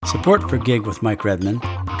Support for Gig with Mike Redman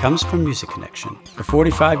comes from Music Connection, for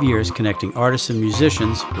 45 years connecting artists and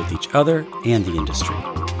musicians with each other and the industry.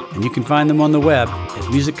 And you can find them on the web at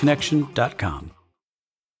musicconnection.com.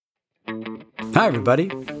 Hi,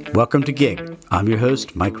 everybody. Welcome to Gig. I'm your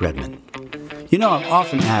host, Mike Redman. You know, I'm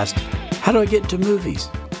often asked, how do I get into movies?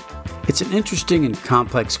 It's an interesting and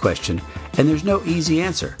complex question, and there's no easy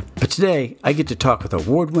answer. But today, I get to talk with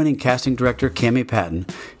award-winning casting director Cami Patton,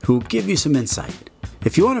 who will give you some insight.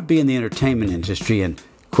 If you want to be in the entertainment industry and,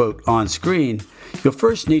 quote, on screen, you'll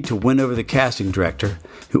first need to win over the casting director,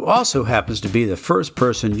 who also happens to be the first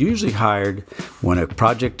person usually hired when a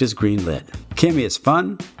project is greenlit. Cami is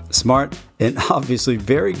fun, smart, and obviously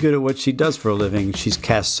very good at what she does for a living. She's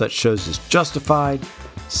cast such shows as Justified,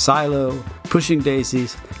 Silo, Pushing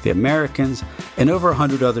Daisies, The Americans, and over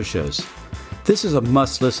 100 other shows. This is a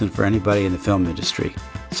must-listen for anybody in the film industry.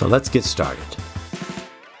 So let's get started.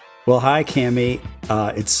 Well, hi, Cami.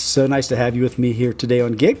 It's so nice to have you with me here today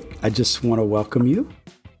on Gig. I just want to welcome you.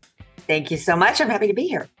 Thank you so much. I'm happy to be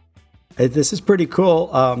here. This is pretty cool.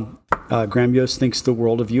 Graham Yost thinks the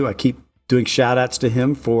world of you. I keep doing shout-outs to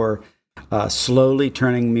him for slowly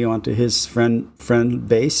turning me onto his friend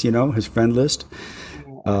base, his friend list.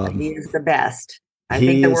 He is the best. I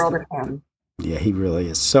think the world of him. Yeah, he really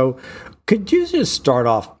is. So could you just start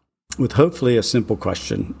off with hopefully a simple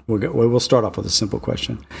question? We'll start off with a simple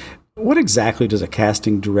question. What exactly does a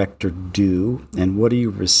casting director do, and what are you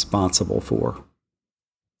responsible for?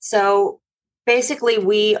 So basically,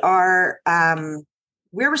 we're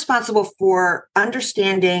responsible for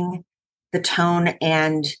understanding the tone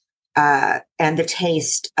and the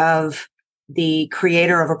taste of the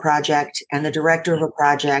creator of a project and the director of a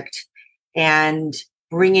project, and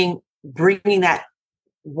bringing that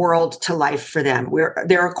world to life for them.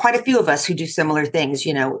 There are quite a few of us who do similar things,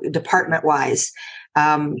 department wise.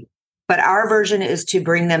 But our version is to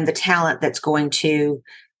bring them the talent that's going to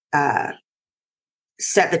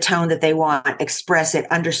set the tone that they want, express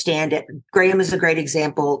it, understand it. Graham is a great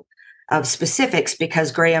example of specifics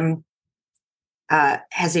because Graham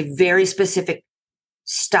has a very specific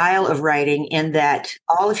style of writing in that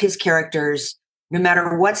all of his characters, no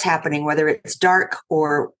matter what's happening, whether it's dark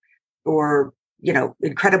or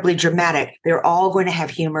incredibly dramatic, they're all going to have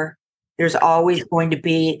humor. There's always going to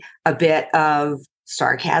be a bit of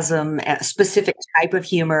sarcasm, a specific type of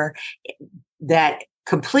humor that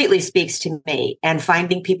completely speaks to me, and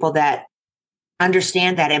finding people that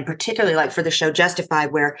understand that, and particularly like for the show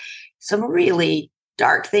Justified, where some really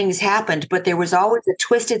dark things happened, but there was always a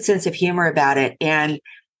twisted sense of humor about it. And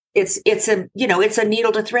it's a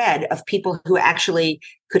needle to thread of people who actually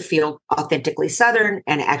could feel authentically Southern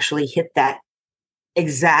and actually hit that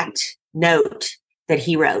exact note that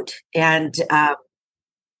he wrote. And,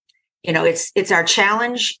 it's our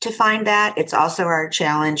challenge to find that. It's also our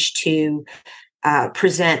challenge to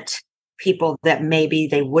present people that maybe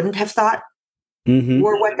they wouldn't have thought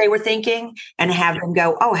were what they were thinking, and have them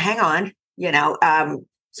go, oh, hang on,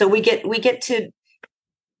 so we get to,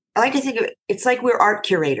 I like to think of it, it's like we're art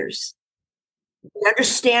curators. We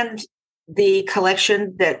understand the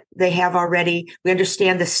collection that they have already. We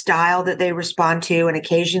understand the style that they respond to, and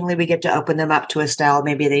occasionally we get to open them up to a style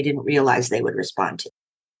maybe they didn't realize they would respond to.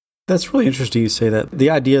 That's really interesting you say that.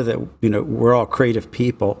 The idea that, we're all creative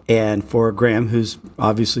people, and for Graham, who's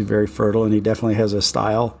obviously very fertile and he definitely has a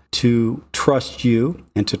style, to trust you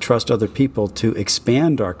and to trust other people to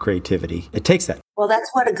expand our creativity. It takes that. Well,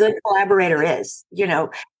 that's what a good collaborator is.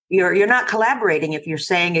 You're not collaborating if you're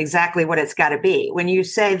saying exactly what it's got to be. When you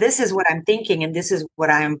say, this is what I'm thinking and this is what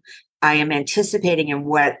I am anticipating and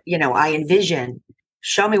what, I envision,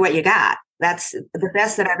 show me what you got. That's the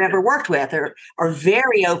best that I've ever worked with, or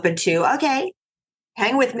very open to, okay,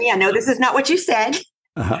 hang with me. I know this is not what you said.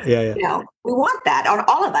 Yeah. We want that on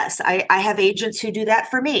all of us. I have agents who do that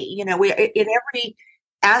for me. We in every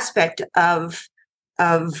aspect of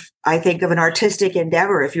I think of an artistic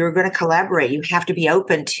endeavor. If you're going to collaborate, you have to be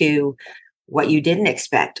open to what you didn't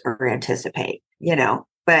expect or anticipate.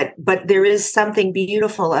 But there is something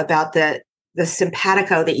beautiful about the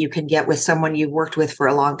simpatico that you can get with someone you've worked with for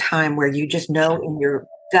a long time, where you just know in your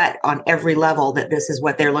gut on every level that this is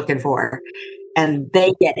what they're looking for, and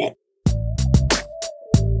they get it.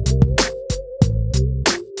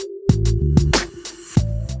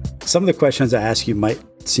 Some of the questions I ask you might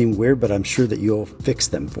seem weird, but I'm sure that you'll fix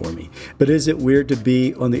them for me. But is it weird to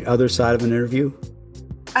be on the other side of an interview?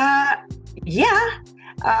 Yeah.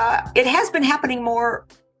 It has been happening more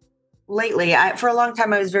lately. For a long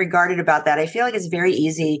time, I was very guarded about that. I feel like it's very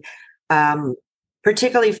easy,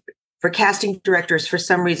 particularly for casting directors, for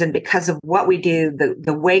some reason, because of what we do,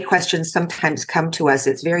 the way questions sometimes come to us,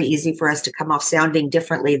 it's very easy for us to come off sounding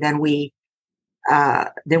differently than we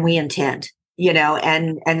intend,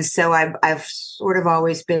 and so I've sort of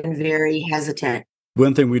always been very hesitant.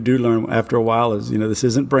 One thing we do learn after a while is, this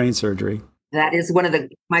isn't brain surgery. That is one of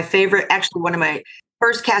my favorite, actually one of my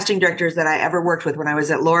first casting directors that I ever worked with when I was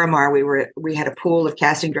at Lorimar. We had a pool of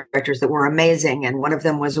casting directors that were amazing. And one of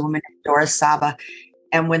them was a woman named Doris Saba.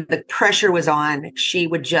 And when the pressure was on, she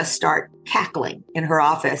would just start cackling in her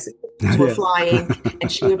office. We're flying.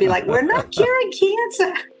 And she would be like, "We're not curing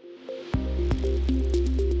cancer."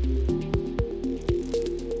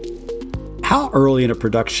 How early in a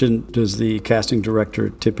production does the casting director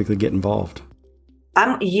typically get involved?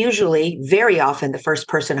 I'm usually, very often, the first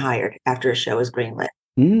person hired after a show is greenlit.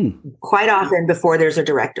 Quite often before there's a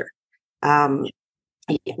director.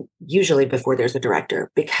 Usually before there's a director,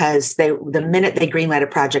 because the minute they greenlight a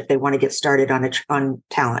project, they want to get started on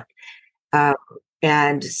talent.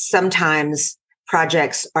 And sometimes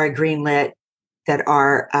projects are greenlit that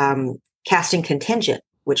are casting contingent,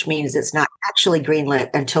 which means it's not actually greenlit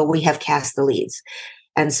until we have cast the leads.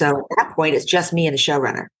 And so at that point, it's just me and the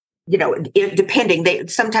showrunner.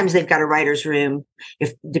 Sometimes they've got a writer's room,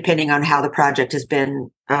 depending on how the project has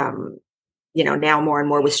been. Now more and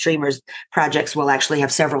more with streamers, projects will actually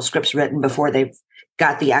have several scripts written before they've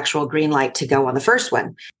got the actual green light to go on the first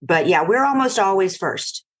one. But yeah, we're almost always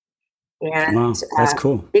first. And wow, that's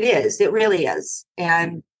cool. It is. It really is.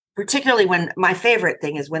 And particularly when my favorite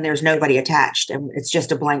thing is when there's nobody attached and it's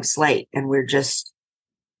just a blank slate and we're just,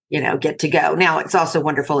 get to go. Now, it's also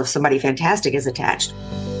wonderful if somebody fantastic is attached.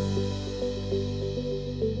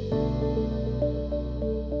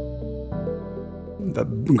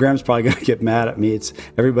 Graham's probably going to get mad at me. It's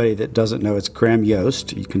everybody that doesn't know. It's Graham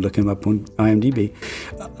Yost. You can look him up on IMDb.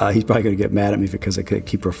 He's probably going to get mad at me because I could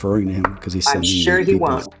keep referring to him because he's. I'm sure he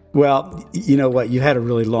won't. Well, you know what? You had a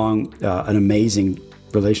really long, an amazing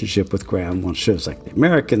relationship with Graham on shows like The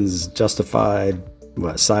Americans, Justified,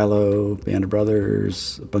 Silo, Band of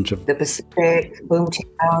Brothers, a bunch of The Pacific,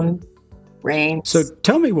 Boomtown, Rain. So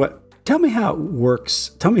tell me how it works.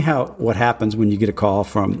 Tell me what happens when you get a call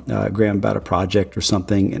from Graham about a project or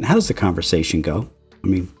something, and how does the conversation go? I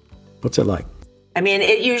mean, what's it like? I mean,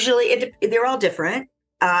 they're all different.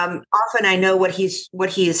 Often I know what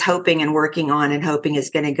he's hoping and working on and hoping is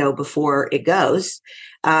going to go before it goes.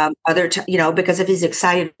 Because if he's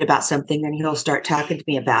excited about something, then he'll start talking to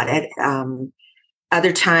me about it.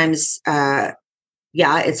 Other times,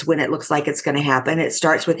 it's when it looks like it's going to happen. It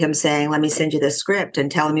starts with him saying, "Let me send you this script,"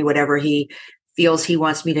 and telling me whatever he feels he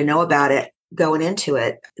wants me to know about it going into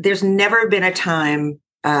it. There's never been a time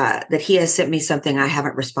that he has sent me something I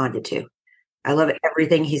haven't responded to. I love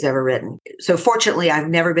everything he's ever written. So fortunately, I've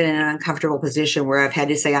never been in an uncomfortable position where I've had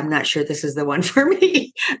to say, "I'm not sure this is the one for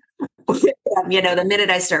me." The minute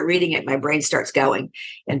I start reading it, my brain starts going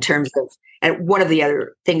in terms of. And one of the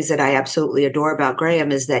other things that I absolutely adore about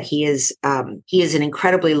Graham is that he is an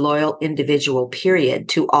incredibly loyal individual, period,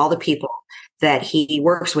 to all the people that he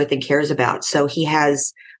works with and cares about. So he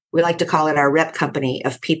has, we like to call it our rep company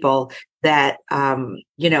of people that,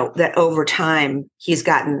 that over time he's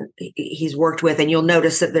worked with. And you'll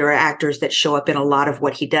notice that there are actors that show up in a lot of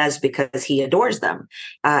what he does because he adores them.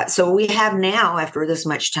 So we have now, after this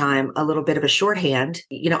much time, a little bit of a shorthand.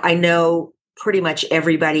 I know pretty much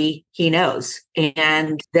everybody he knows.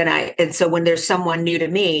 And so when there's someone new to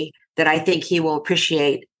me that I think he will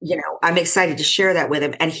appreciate, I'm excited to share that with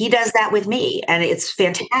him. And he does that with me. And it's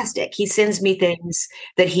fantastic. He sends me things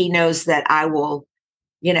that he knows that I will,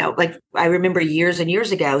 like I remember years and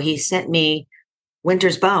years ago, he sent me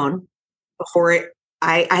Winter's Bone before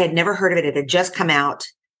I had never heard of it. It had just come out.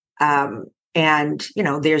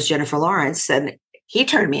 There's Jennifer Lawrence, and he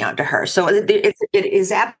turned me on to her. So it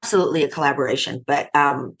is absolutely a collaboration. But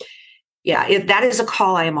that is a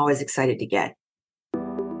call I am always excited to get.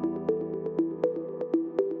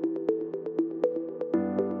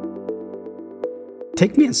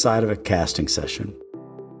 Take me inside of a casting session.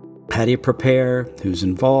 How do you prepare? Who's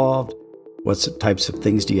involved? What types of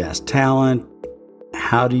things do you ask talent?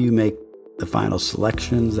 How do you make the final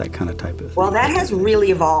selections? That kind of type of thing. Well, that has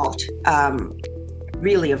really evolved. And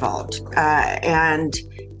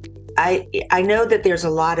I know that there are a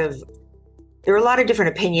lot of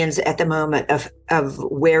different opinions at the moment of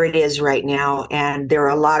where it is right now. And there are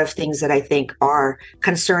a lot of things that I think are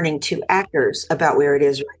concerning to actors about where it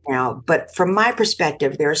is right now. But from my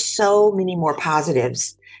perspective, there are so many more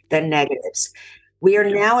positives than negatives. We are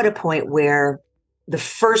now at a point where the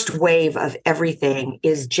first wave of everything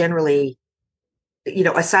is generally,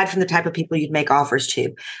 aside from the type of people you'd make offers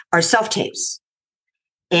to, are self-tapes.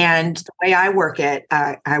 And the way I work it,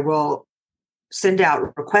 I will send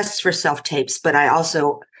out requests for self-tapes, but I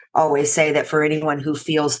also always say that for anyone who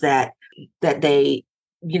feels that they,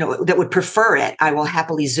 that would prefer it, I will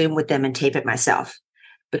happily Zoom with them and tape it myself.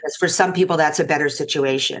 Because for some people, that's a better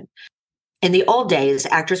situation. In the old days,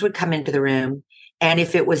 actors would come into the room, and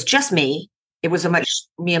if it was just me, it was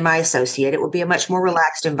me and my associate, it would be a much more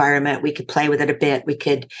relaxed environment. We could play with it a bit. We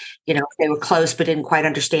could, if they were close but didn't quite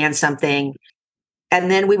understand something. And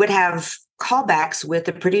then we would have callbacks with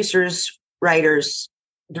the producers, writers,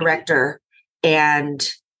 director, and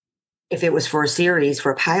if it was for a series,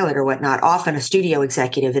 for a pilot or whatnot, often a studio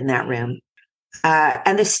executive in that room.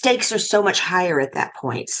 And the stakes are so much higher at that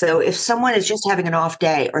point. So if someone is just having an off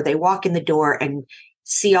day, or they walk in the door and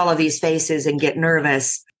see all of these faces and get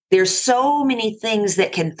nervous, there's so many things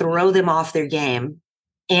that can throw them off their game.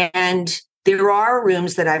 And there are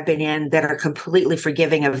rooms that I've been in that are completely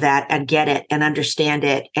forgiving of that and get it and understand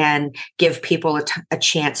it and give people a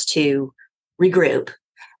chance to regroup.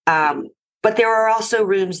 But there are also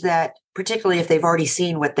rooms that, particularly if they've already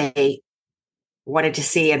seen what they wanted to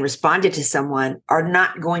see and responded to someone, are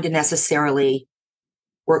not going to necessarily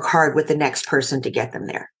work hard with the next person to get them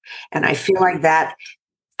there. And I feel like that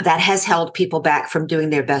has held people back from doing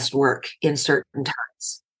their best work in certain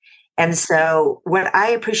times. And so what I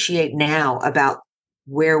appreciate now about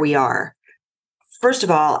where we are, first of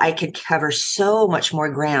all, I can cover so much more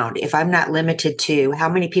ground if I'm not limited to how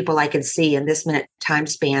many people I can see in this minute time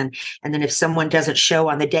span. And then if someone doesn't show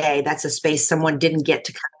on the day, that's a space someone didn't get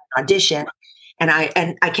to come and audition. And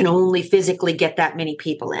I can only physically get that many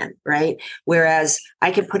people in, right? Whereas I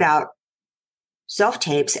can put out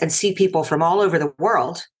self-tapes and see people from all over the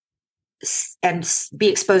world and be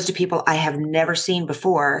exposed to people I have never seen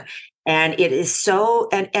before. And it is so,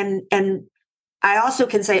 and I also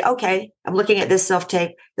can say, okay, I'm looking at this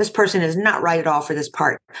self-tape. This person is not right at all for this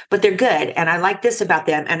part, but they're good. And I like this about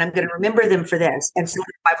them, and I'm going to remember them for this. And so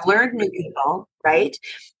I've learned new people, right?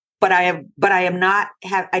 But I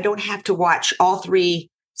don't have to watch all 3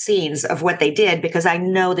 scenes of what they did, because I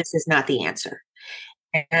know this is not the answer.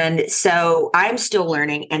 And so I'm still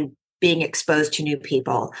learning and being exposed to new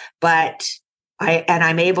people, but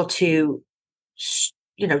I'm able to,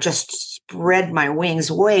 just spread my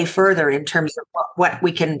wings way further in terms of what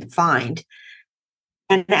we can find.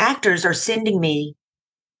 And the actors are sending me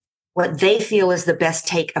what they feel is the best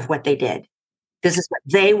take of what they did. This is what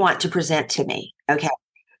they want to present to me. Okay.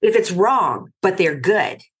 If it's wrong, but they're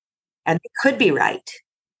good and they could be right,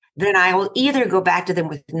 then I will either go back to them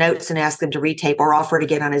with notes and ask them to retape, or offer to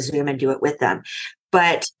get on a Zoom and do it with them.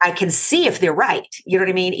 But I can see if they're right. You know what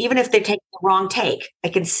I mean? Even if they take the wrong take, I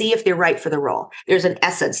can see if they're right for the role. There's an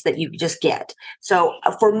essence that you just get. So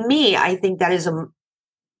for me, I think that is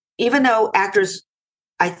even though actors,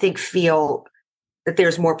 I think, feel that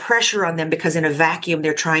there's more pressure on them because in a vacuum,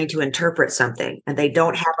 they're trying to interpret something and they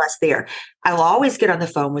don't have us there. I'll always get on the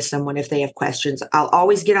phone with someone if they have questions. I'll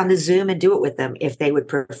always get on the Zoom and do it with them if they would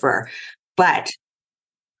prefer. But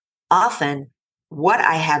often what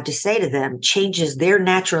I have to say to them changes their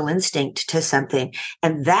natural instinct to something.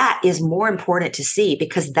 And that is more important to see,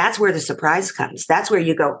 because that's where the surprise comes. That's where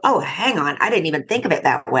you go, oh, hang on, I didn't even think of it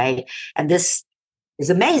that way. And this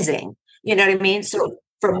is amazing. You know what I mean? So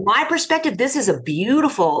from my perspective, this is a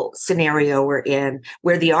beautiful scenario we're in,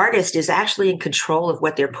 where the artist is actually in control of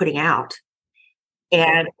what they're putting out.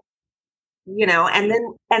 And,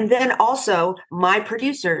 and then also my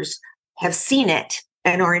producers have seen it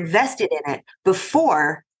and are invested in it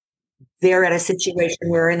before they're at a situation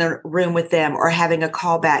where we're in the room with them or having a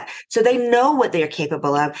callback. So they know what they're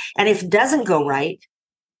capable of. And if it doesn't go right,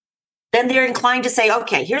 then they're inclined to say,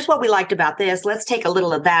 okay, here's what we liked about this. Let's take a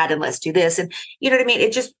little of that and let's do this. And you know what I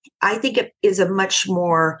mean? I think it is a much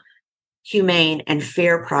more humane and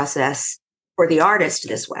fair process for the artist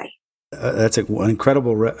this way. That's an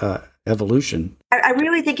incredible evolution. I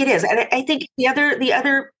really think it is. And I think the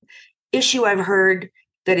other issue I've heard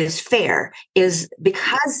that is fair is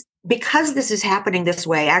because this is happening this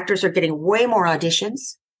way, actors are getting way more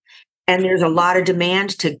auditions, and there's a lot of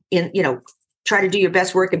demand to, try to do your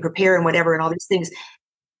best work and prepare and whatever and all these things.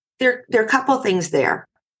 There are a couple of things there.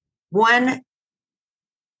 One,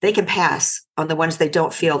 they can pass on the ones they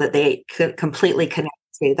don't feel that they could completely connect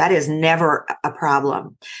to. That is never a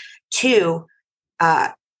problem. Two,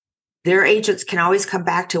 their agents can always come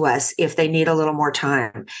back to us if they need a little more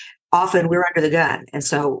time. Often we're under the gun. And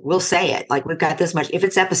so we'll say it, like, we've got this much. If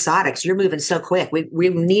it's episodics, you're moving so quick. We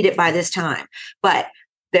need it by this time. But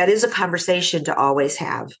that is a conversation to always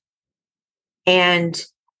have. And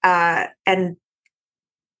the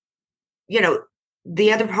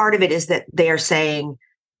other part of it is that they are saying,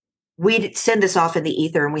 we send this off in the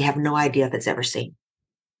ether and we have no idea if it's ever seen.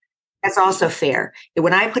 That's also fair.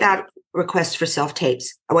 When I put out requests for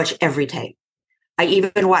self-tapes, I watch every tape. I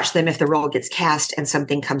even watch them if the role gets cast and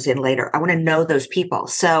something comes in later. I want to know those people.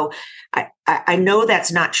 So I know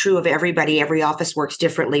that's not true of everybody. Every office works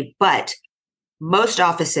differently, but most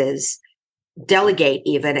offices delegate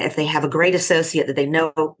even if they have a great associate that they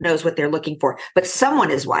knows what they're looking for, but someone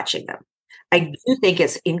is watching them. I do think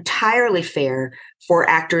it's entirely fair for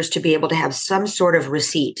actors to be able to have some sort of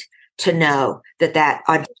receipt to know that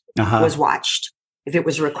audition was watched. If it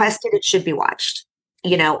was requested, it should be watched,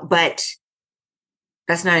 but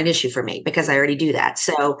that's not an issue for me because I already do that.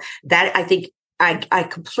 So that I think I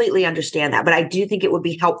completely understand that, but I do think it would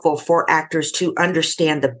be helpful for actors to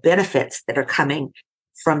understand the benefits that are coming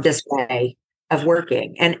from this way of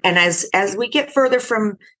working. And as we get further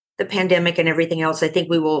from the pandemic and everything else, I think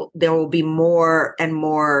there will be more and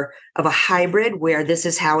more of a hybrid where this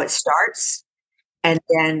is how it starts. And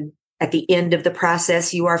then at the end of the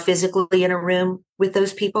process, you are physically in a room with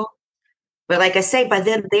those people. But like I say, by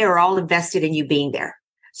then they are all invested in you being there.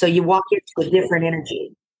 So you walk into a different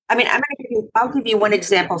energy. I mean, I'll give you one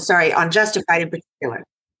example, on Justified in particular.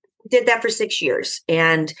 I did that for 6 years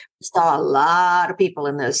and saw a lot of people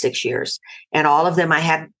in those 6 years. And all of them I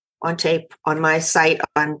had on tape on my site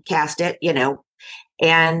on Cast It,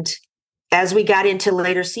 And as we got into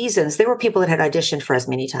later seasons, there were people that had auditioned for us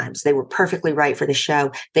many times. They were perfectly right for the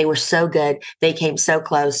show. They were so good. They came so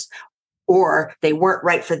close. Or they weren't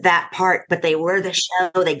right for that part, but they were the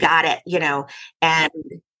show. They got it, And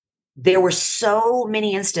there were so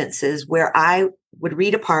many instances where I would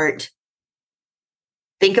read a part,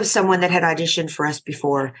 think of someone that had auditioned for us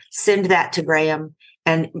before, send that to Graham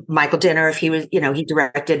and Michael Dinner, if he was, he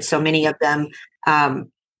directed so many of them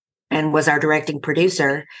and was our directing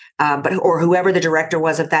producer, or whoever the director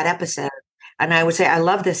was of that episode. And I would say, I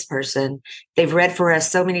love this person. They've read for us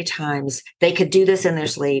so many times. They could do this in their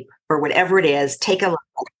sleep or whatever it is. Take a look.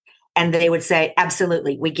 And they would say,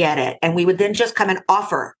 absolutely, we get it. And we would then just come and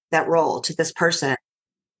offer that role to this person,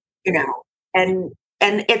 and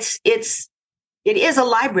it is a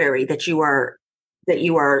library that you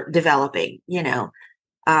are developing, and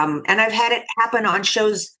I've had it happen on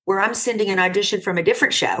shows where I'm sending an audition from a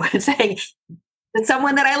different show and saying, it's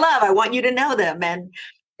someone that I love. I want you to know them. And,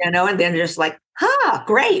 and then they're just like,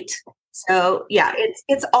 great. So yeah,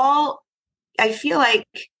 it's all, I feel like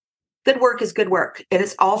good work is good work. And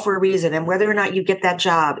it's all for a reason. And whether or not you get that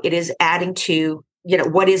job, it is adding to,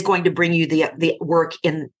 what is going to bring you the work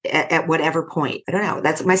at whatever point. I don't know.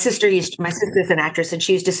 That's my sister's an actress, and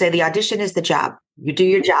she used to say the audition is the job. You do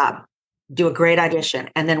your job, do a great audition,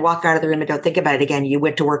 and then walk out of the room and don't think about it again. You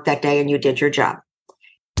went to work that day and you did your job.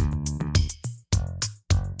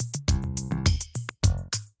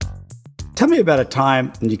 Tell me about a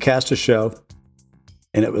time when you cast a show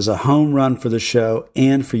and it was a home run for the show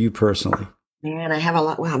and for you personally. Man, I have a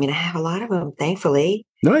lot. Well, I have a lot of them, thankfully.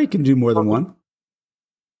 No, you can do more than one.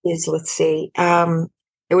 Let's see. There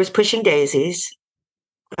was Pushing Daisies,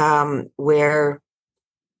 where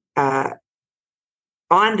on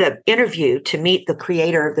the interview to meet the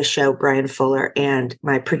creator of the show, Brian Fuller, and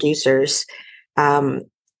my producers, we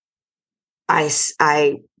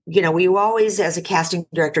always, as a casting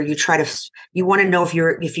director, you want to know if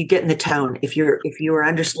you get in the tone, if you're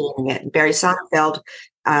understanding it. Barry Sonnenfeld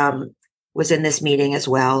was in this meeting as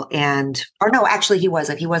well, actually he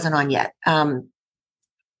wasn't on yet.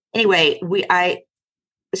 Anyway,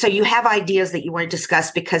 so you have ideas that you want to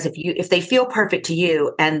discuss, because if they feel perfect to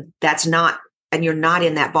you and and you're not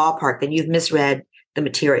in that ballpark, then you've misread the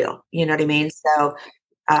material. You know what I mean? So,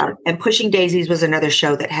 and Pushing Daisies was another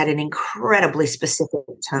show that had an incredibly specific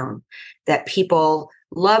tone that people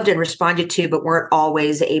loved and responded to, but weren't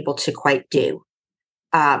always able to quite do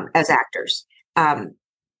as actors.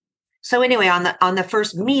 So anyway, on the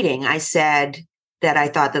first meeting, I said that I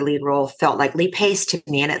thought the lead role felt like Lee Pace to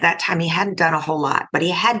me. And at that time, he hadn't done a whole lot, but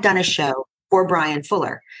he had done a show for Brian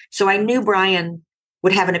Fuller. So I knew Brian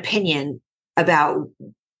would have an opinion about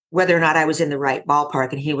whether or not I was in the right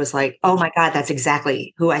ballpark. And he was like, oh my God, that's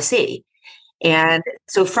exactly who I see. And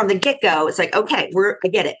so from the get-go, it's like, okay, I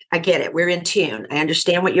get it. We're in tune. I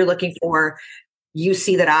understand what you're looking for. You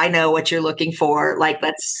see that I know what you're looking for. Like,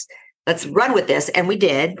 let's run with this. And we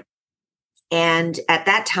did. And at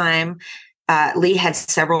that time, Lee had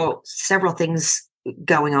several things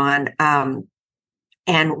going on,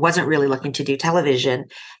 and wasn't really looking to do television,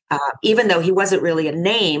 even though he wasn't really a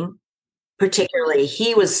name particularly.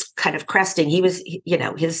 He was kind of cresting. He was,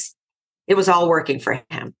 it was all working for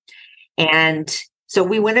him. And so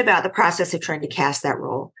we went about the process of trying to cast that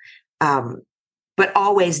role, but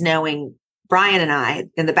always knowing Brian and I,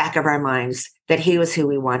 in the back of our minds, that he was who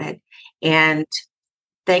we wanted. And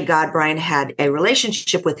thank God Brian had a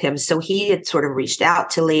relationship with him. So he had sort of reached out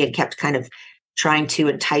to Lee and kept kind of trying to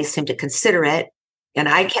entice him to consider it. And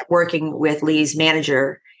I kept working with Lee's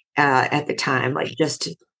manager at the time, like just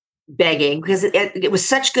begging, because it was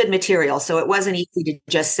such good material. So it wasn't easy to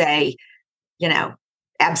just say,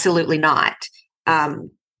 absolutely not. And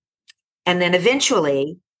then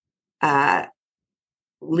eventually,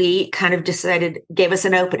 Lee kind of gave us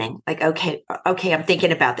an opening, like, okay, I'm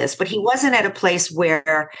thinking about this. But he wasn't at a place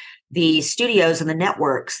where the studios and the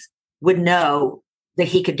networks would know that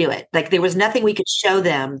he could do it. Like there was nothing we could show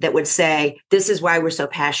them that would say, this is why we're so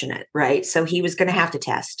passionate, right? So he was going to have to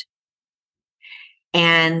test.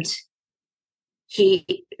 And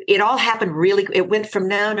it all happened really, it went from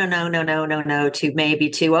no, to maybe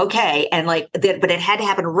to okay. And but it had to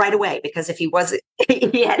happen right away, because if he wasn't,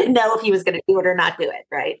 he had to know if he was going to do it or not do it.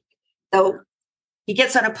 Right. So he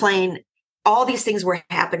gets on a plane, all these things were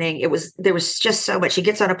happening. There was just so much. He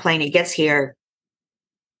gets on a plane, he gets here.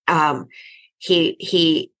 There'd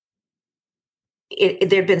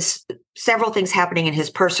been several things happening in his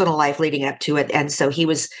personal life leading up to it. And so he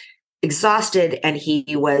was exhausted and he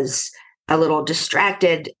was a little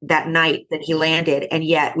distracted that night that he landed. And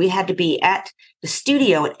yet we had to be at the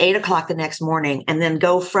studio at 8:00 the next morning and then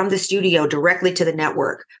go from the studio directly to the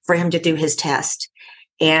network for him to do his test.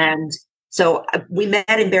 And so we met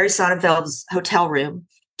in Barry Sonnenfeld's hotel room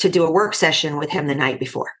to do a work session with him the night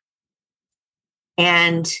before.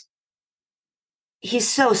 And he's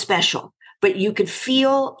so special, but you could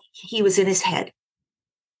feel he was in his head.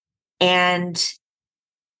 And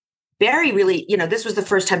Barry really, this was the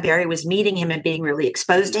first time Barry was meeting him and being really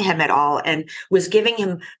exposed to him at all, and was giving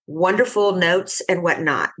him wonderful notes and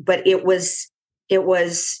whatnot. But he was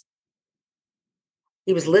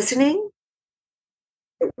listening.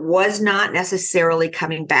 It was not necessarily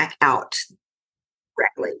coming back out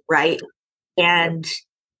correctly, right? But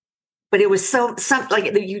it was something like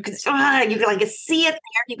you could like see it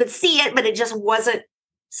there, you could see it, but it just wasn't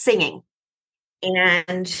singing.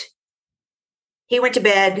 And he went to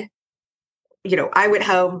bed. I went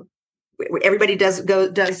home. Everybody does.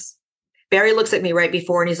 Barry looks at me right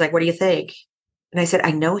before and he's like, "What do you think?" And I said,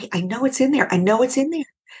 I know it's in there. I know it's in there.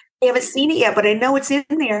 I haven't seen it yet, but I know it's in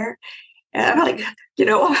there. And I'm like,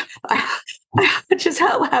 I just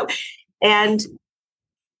how. And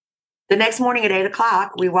the next morning at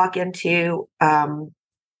 8:00, we walk into, oh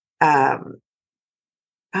God,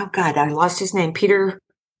 I lost his name, Peter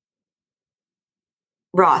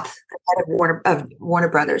Roth, head of Warner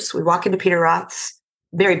Brothers. We walk into Peter Roth's,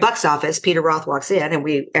 Barry Buck's office. Peter Roth walks in, and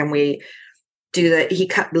we do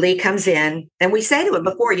Lee comes in, and we say to him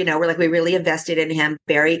before, we're like, we really invested in him,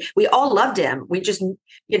 Barry. We all loved him. We just,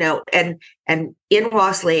 and in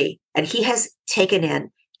walks Lee, and he has taken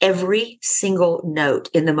in every single note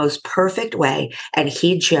in the most perfect way, and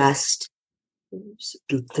he just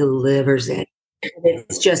delivers it.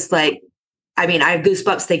 It's just like, I have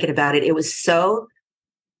goosebumps thinking about it. It was so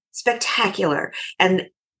spectacular. And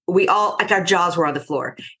we all, like, our jaws were on the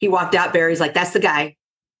floor. He walked out. Barry's like, "That's the guy.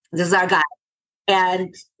 This is our guy."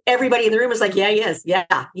 And everybody in the room was like, "Yeah, he is.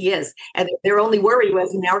 Yeah, he is." And their only worry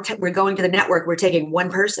was, now we're going to the network. We're taking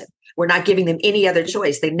one person. We're not giving them any other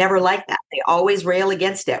choice. They never like that. They always rail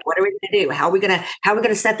against it. What are we going to do? How are we going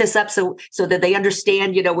to set this up so that they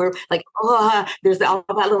understand, we're like, there's all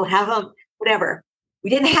that little whatever. We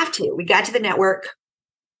didn't have to. We got to the network.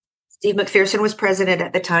 Steve McPherson was president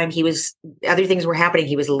at the time. Other things were happening.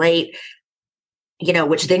 He was late,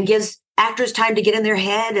 which then gives actors time to get in their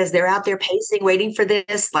head as they're out there pacing, waiting for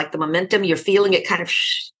this, like the momentum, you're feeling it kind of.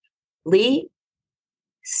 Lee,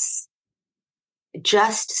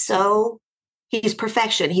 he's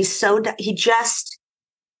perfection. He just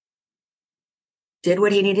did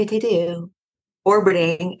what he needed to do,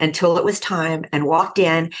 orbiting until it was time, and walked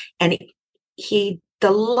in, and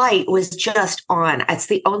the light was just on. It's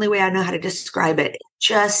the only way I know how to describe it.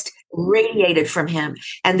 Just radiated from him.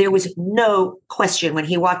 And there was no question when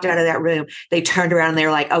he walked out of that room. They turned around and they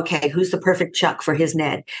were like, "Okay, who's the perfect Chuck for his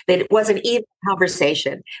Ned?" It wasn't even a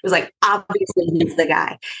conversation. It was like, obviously he's the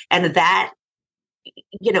guy. And that,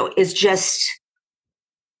 is just,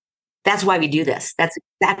 that's why we do this. That's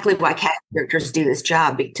exactly why cast characters do this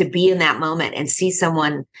job, to be in that moment and see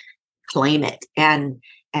someone claim it and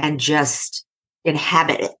just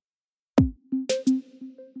inhabit it.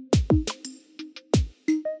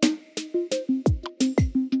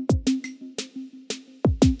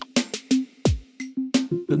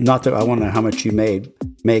 Not that I want to know how much you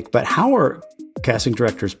make, but how are casting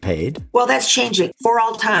directors paid? Well, that's changing for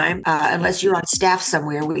all time. Unless you're on staff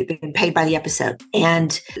somewhere, we've been paid by the episode,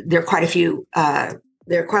 and there are quite a few.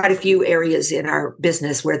 There are quite a few areas in our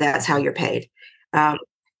business where that's how you're paid. And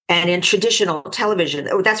in traditional television,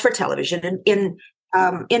 that's for television. In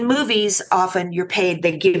movies, often you're paid.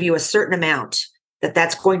 They give you a certain amount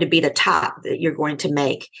that's going to be the top that you're going to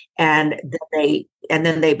make, and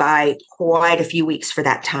then they buy quite a few weeks for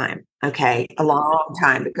that time. Okay, a long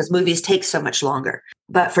time, because movies take so much longer.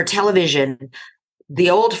 But for television, the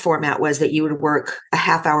old format was that you would work a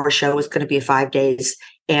half-hour show was going to be 5 days,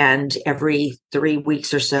 and every 3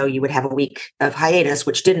 weeks or so you would have a week of hiatus,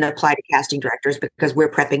 which didn't apply to casting directors because we're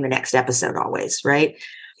prepping the next episode always, right?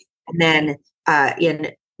 And then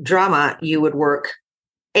in drama, you would work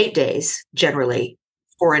 8 days generally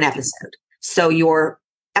for an episode. So your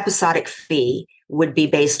episodic fee would be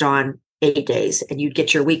based on 8 days, and you'd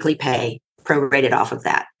get your weekly pay prorated off of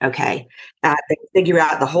that. Okay. They figure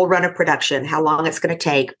out the whole run of production, how long it's going to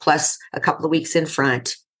take, plus a couple of weeks in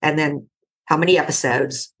front, and then how many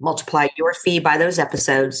episodes, multiply your fee by those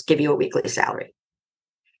episodes, give you a weekly salary.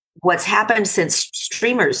 What's happened since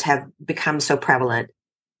streamers have become so prevalent,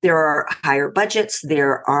 there are higher budgets,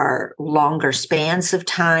 there are longer spans of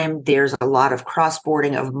time, there's a lot of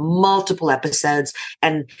cross-boarding of multiple episodes,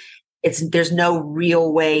 and there's no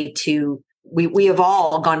real way to, we have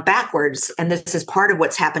all gone backwards, and this is part of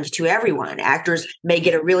what's happened to everyone. Actors may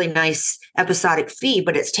get a really nice episodic fee,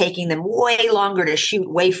 but it's taking them way longer to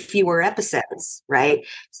shoot way fewer episodes, right?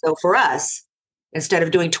 So for us, instead of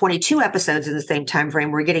doing 22 episodes in the same time frame,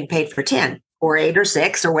 we're getting paid for 10 or 8 or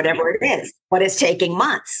 6 or whatever it is, but it's taking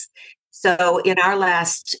months. So in our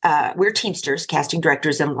last, we're Teamsters, casting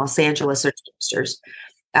directors in Los Angeles are Teamsters.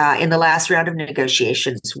 In the last round of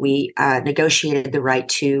negotiations, we negotiated the right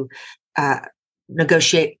to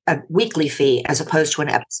negotiate a weekly fee as opposed to an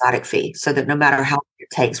episodic fee, so that no matter how long it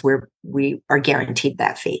takes, we are guaranteed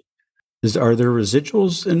that fee. Are there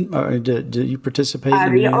residuals? Do you participate?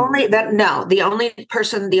 The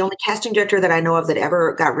only casting director that I know of that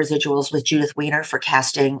ever got residuals was Judith Weiner for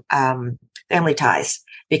casting Family Ties,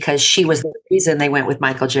 because she was the reason they went with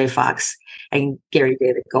Michael J. Fox. And Gary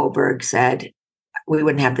David Goldberg said, "We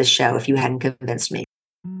wouldn't have this show if you hadn't convinced me."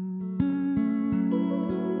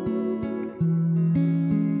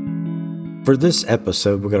 For this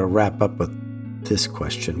episode, we're going to wrap up with this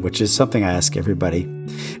question, which is something I ask everybody.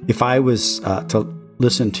 If I was to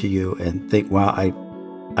listen to you and think, wow,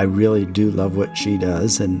 I really do love what she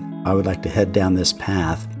does, and I would like to head down this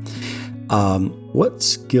path, what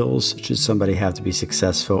skills should somebody have to be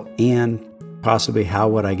successful, and possibly how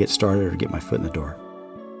would I get started or get my foot in the door?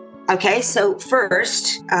 Okay, so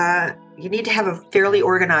first, you need to have a fairly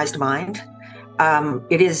organized mind.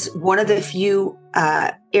 It is one of the few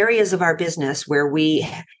areas of our business where we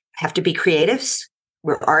have to be creatives.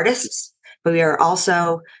 We're artists, but we have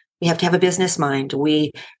to have a business mind.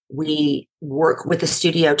 We work with the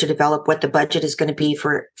studio to develop what the budget is going to be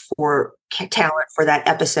for talent for that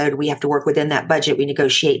episode. We have to work within that budget. We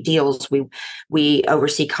negotiate deals. We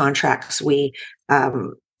oversee contracts. There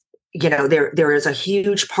is a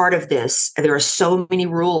huge part of this. There are so many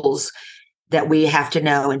rules that we have to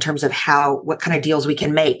know in terms of what kind of deals we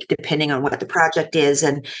can make depending on what the project is,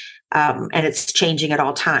 and it's changing at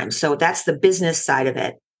all times. So that's the business side of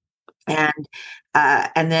it, and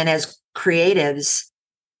then as creatives,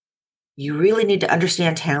 you really need to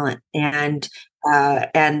understand talent and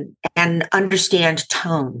understand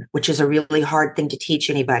tone, which is a really hard thing to teach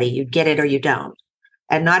anybody. You get it or you don't,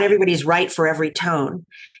 and not everybody's right for every tone,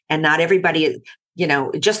 and not everybody,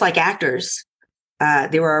 just like actors.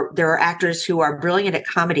 There are actors who are brilliant at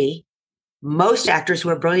comedy. Most actors who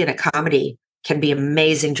are brilliant at comedy can be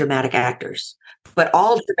amazing dramatic actors, but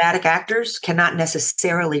all dramatic actors cannot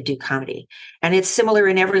necessarily do comedy. And it's similar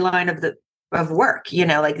in every line of work,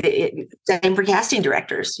 same for casting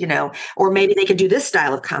directors, or maybe they could do this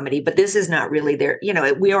style of comedy, but this is not really their,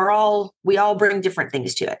 we all bring different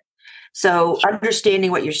things to it. So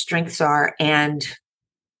understanding what your strengths are, and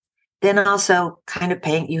then also kind of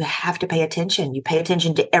you have to pay attention. You pay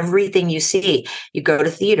attention to everything you see. You go to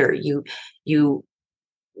theater, you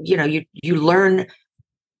learn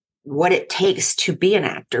what it takes to be an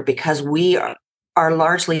actor, because we are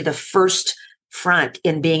largely the first front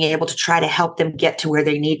in being able to try to help them get to where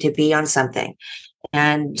they need to be on something.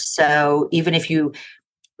 And so even if you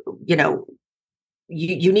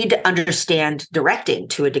need to understand directing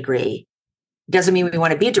to a degree. Doesn't mean we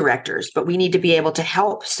want to be directors, but we need to be able to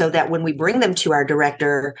help so that when we bring them to our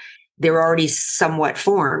director, they're already somewhat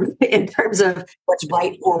formed in terms of what's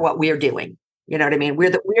right for what we're doing. You know what I mean?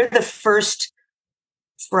 We're the first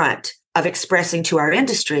front of expressing to our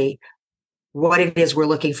industry what it is we're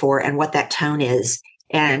looking for and what that tone is,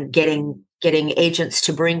 and getting agents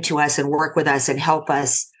to bring to us and work with us and help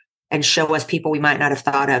us and show us people we might not have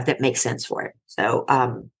thought of that make sense for it. So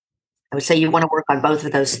I would say you want to work on both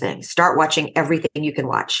of those things. Start watching everything you can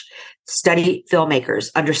watch. Study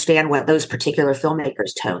filmmakers. Understand what those particular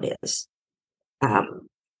filmmakers' tone is. How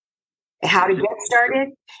to get started?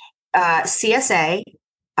 CSA,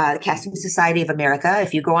 the Casting Society of America.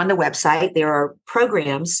 If you go on the website, there are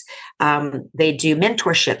programs. They do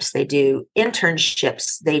mentorships. They do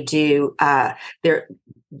internships. They do.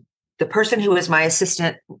 The person who is my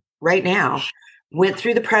assistant right now went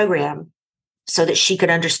through the program so that she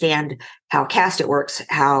could understand how Cast It works,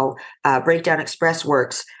 how Breakdown Express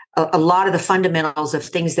works, a lot of the fundamentals of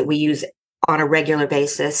things that we use on a regular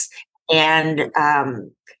basis. And,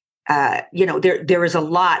 there is a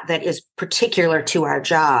lot that is particular to our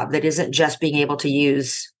job that isn't just being able to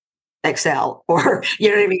use Excel or, you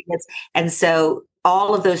know what I mean? And so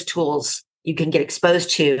all of those tools you can get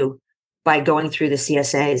exposed to by going through the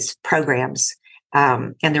CSA's programs,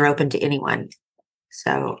 and they're open to anyone.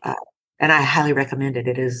 So, and I highly recommend it.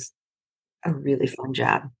 It is a really fun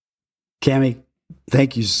job. Cami,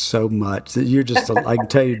 thank you so much. You're just, I can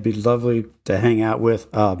tell you, it'd be lovely to hang out with.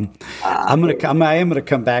 I am going to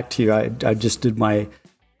come back to you. I just did my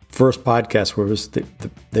first podcast where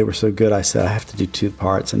they were so good. I said, I have to do 2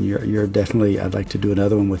 parts, and you're definitely, I'd like to do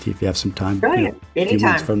another one with you if you have some time. Brilliant. Anytime. A few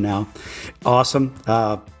months from now. Awesome.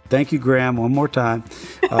 Thank you, Graham, one more time.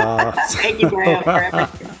 Thank you, Graham, for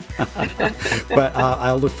everything. But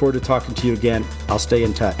I'll look forward to talking to you again. I'll stay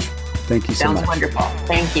in touch. Thank you so much. Sounds wonderful.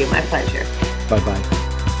 Thank you. My pleasure. Bye-bye.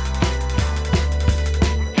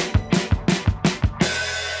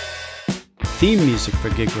 Theme music for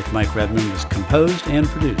Gig with Mike Redmond was composed and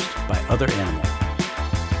produced by Other Animal.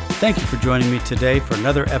 Thank you for joining me today for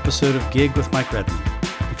another episode of Gig with Mike Redmond.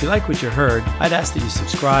 If you like what you heard, I'd ask that you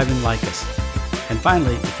subscribe and like us. And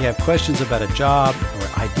finally, if you have questions about a job or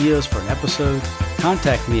ideas for an episode,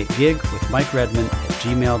 contact me at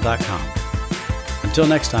gigwithmikeredmond@gmail.com. Until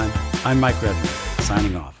next time, I'm Mike Redmond,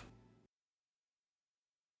 signing off.